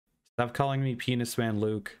Stop calling me Penis Man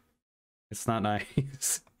Luke. It's not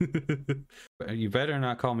nice. You better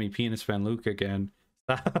not call me Penis Man Luke again.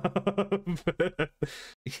 Stop. I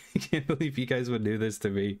can't believe you guys would do this to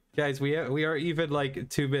me. Guys, we are even like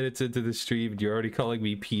 2 minutes into the stream and you're already calling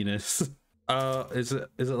me penis. Is it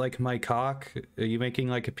like my cock? Are you making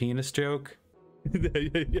like a penis joke?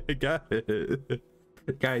 I got it.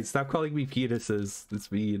 Guys, stop calling me penises.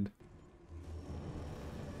 That's mean.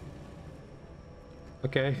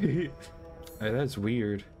 Okay. That's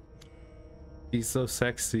weird. He's so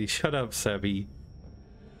sexy. Shut up, Sebi.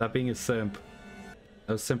 Stop being a simp.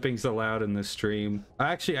 No simping's allowed in this stream.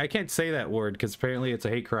 Actually, I can't say that word because apparently it's a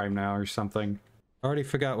hate crime now or something. I already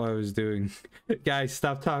forgot what I was doing. Guys,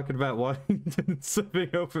 stop talking about wanting to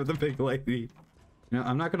simping over the big lady. You know,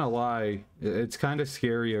 I'm not gonna lie. It's kind of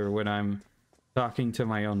scarier when I'm talking to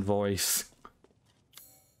my own voice.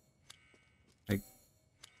 Like,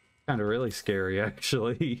 kind of really scary,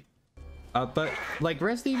 actually. But like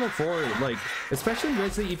Resident Evil 4, like especially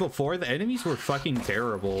Resident Evil 4, the enemies were fucking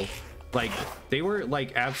terrible. Like they were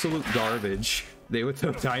like absolute garbage. They would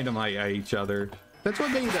throw dynamite at each other. That's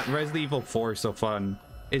what made that Resident Evil 4 so fun.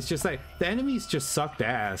 It's just like the enemies just sucked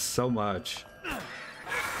ass so much.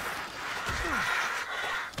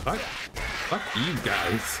 Fuck you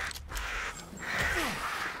guys.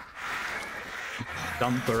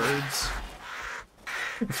 Dumb birds.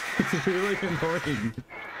 It's really annoying.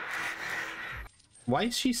 Why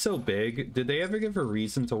is she so big? Did they ever give a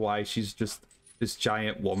reason to why she's just this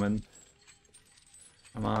giant woman?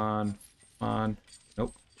 Come on. Come on.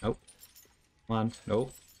 Nope. Nope. Come on.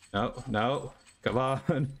 Nope. No. No. Come on.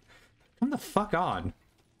 Come the fuck on.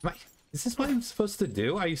 Is this what I'm supposed to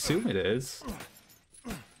do? I assume it is.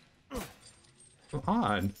 Come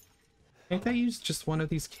on. Can't I use just one of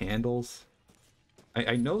these candles?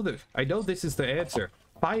 I know that. I know this is the answer.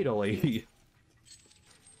 Finally.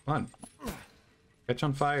 Come on. Catch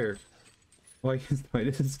on fire. Why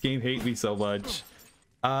does this game hate me so much?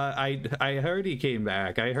 I heard he came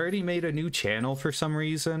back. I heard he made a new channel for some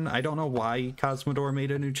reason. I don't know why Cosmodor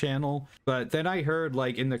made a new channel, but then I heard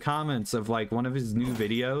like in the comments of like one of his new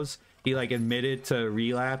videos, he like admitted to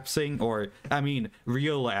relapsing, or I mean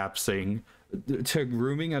relapsing to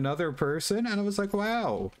grooming another person, and I was like,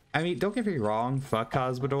 wow. I mean, don't get me wrong, fuck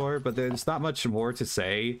Cosmodor, but there's not much more to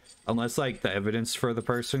say unless like the evidence for the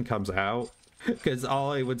person comes out. Because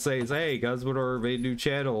all I would say is, hey, Cosmodor made a new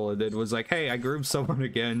channel, and it was like, hey, I groomed someone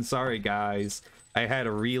again. Sorry, guys. I had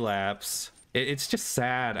a relapse. It's just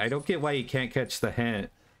sad. I don't get why you can't catch the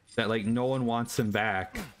hint that, like, no one wants him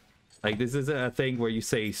back. Like, this isn't a thing where you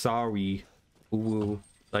say, sorry. Ooh.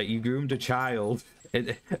 Like, you groomed a child.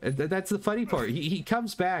 And that's the funny part. He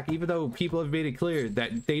comes back, even though people have made it clear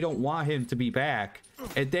that they don't want him to be back.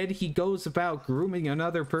 And then he goes about grooming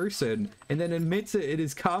another person and then admits it in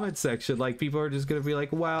his comment section. Like, people are just gonna be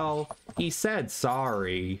like, well, he said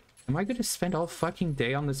sorry. Am I gonna spend all fucking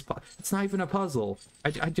day on this? It's not even a puzzle.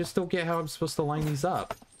 I just don't get how I'm supposed to line these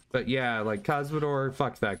up. But yeah, like, Cosmodor,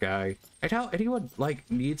 fuck that guy. I doubt anyone, like,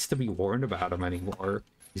 needs to be warned about him anymore.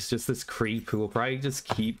 He's just this creep who will probably just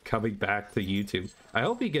keep coming back to YouTube. I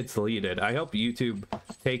hope he gets deleted. I hope YouTube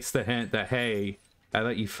takes the hint that, hey, I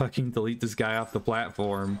let you fucking delete this guy off the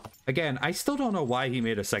platform. Again, I still don't know why he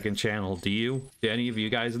made a second channel. Do you? Do any of you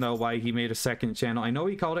guys know why he made a second channel? I know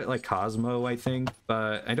he called it like Cosmo, I think,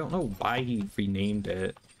 but I don't know why he renamed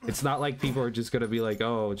it. It's not like people are just gonna be like,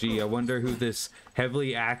 oh, gee, I wonder who this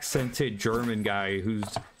heavily accented German guy who's,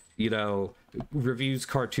 you know, reviews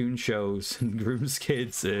cartoon shows and grooms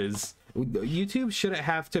kids is. YouTube shouldn't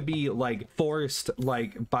have to be like forced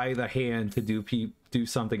like by the hand to do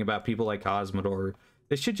something about people like Cosmodor.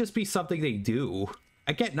 It should just be something they do.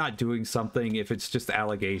 I get not doing something if it's just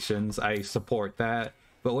allegations. I support that.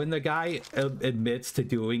 But when the guy admits to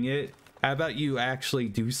doing it, how about you actually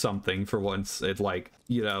do something for once and, like,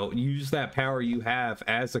 you know, use that power you have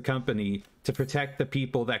as a company to protect the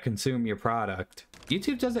people that consume your product.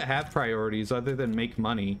 YouTube doesn't have priorities other than make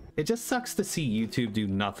money. It just sucks to see YouTube do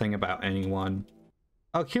nothing about anyone.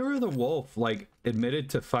 Oh, Kira the Wolf, like, admitted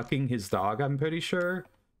to fucking his dog, I'm pretty sure.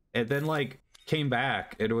 And then, like, came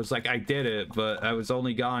back. It was like, I did it, but I was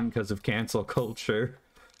only gone because of cancel culture.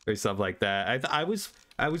 Or something like that. I was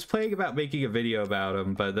planning about making a video about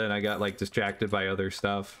him, but then I got, like, distracted by other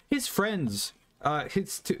stuff. His friends,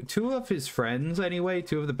 two of his friends, anyway,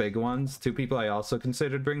 two of the big ones, two people I also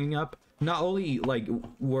considered bringing up, not only, like,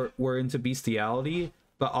 were into bestiality,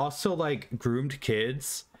 but also, like, groomed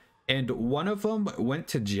kids. And one of them went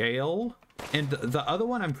to jail, and the other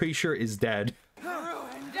one, I'm pretty sure, is dead.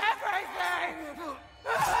 Ruined everything!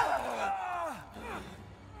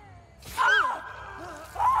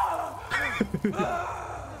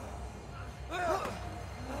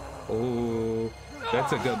 Oh,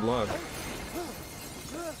 that's a good look.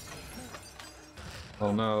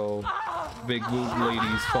 Oh no. Big boob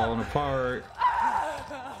lady's falling apart.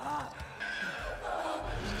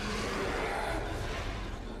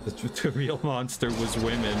 The real monster was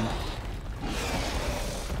women.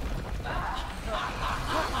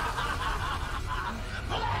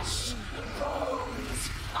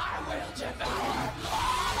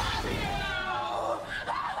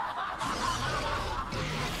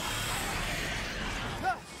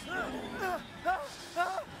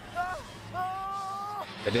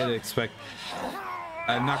 I didn't expect...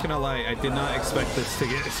 I'm not gonna lie, I did not expect this to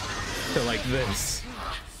get to like this.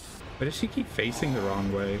 Why does she keep facing the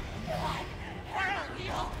wrong way?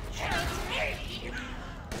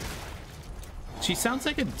 She sounds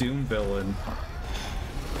like a Doom villain.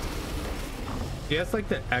 She has like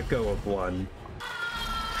the echo of one.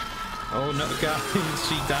 Oh no, guys,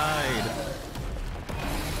 she died.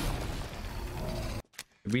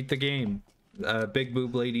 Beat the game. Big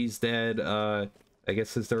boob lady's dead. I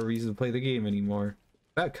guess is there a reason to play the game anymore?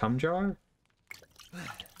 Is that a cum jar?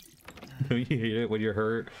 You hate it when you're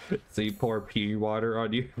hurt, so you pour pee water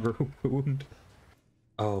on your wound.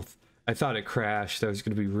 Oh, I thought it crashed. I was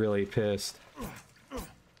gonna be really pissed.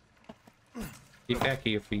 Get back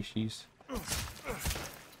here, fishies.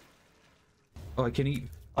 Oh, I can eat.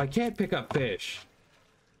 I can't pick up fish.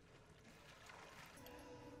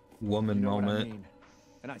 Woman You know moment. what I mean.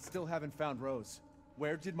 And I still haven't found Rose.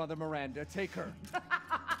 Where did Mother Miranda take her?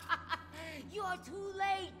 You're too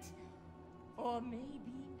late. Or maybe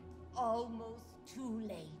almost too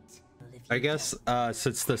late. I guess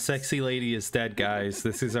since the sexy lady is dead, guys,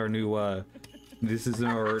 this is our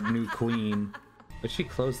new queen. But she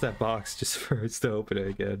closed that box just for us to open it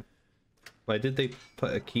again. Why did they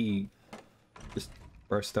put a key just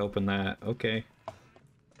for us to open that? Okay.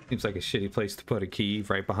 Seems like a shitty place to put a key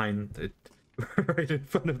right behind it, right in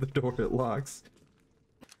front of the door it locks.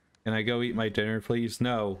 Can I go eat my dinner, please?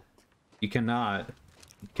 No, you cannot.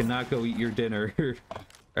 You cannot go eat your dinner.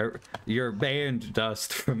 You're banned,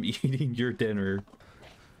 Dust, from eating your dinner.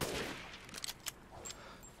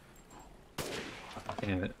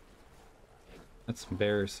 Damn it. That's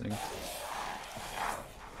embarrassing.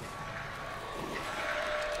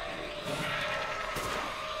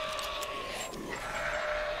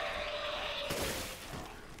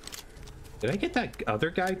 Did I get that other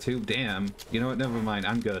guy too? Damn. You know what? Never mind.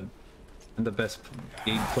 I'm good. I'm the best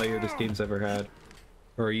game player this game's ever had.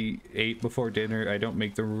 Or you ate before dinner. I don't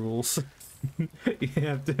make the rules. you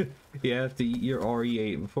have to eat your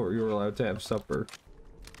RE8 before you're allowed to have supper.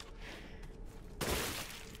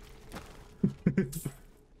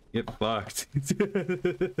 Get fucked.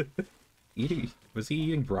 Was he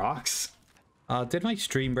eating rocks? Did my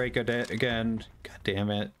stream break again? God damn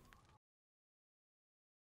it.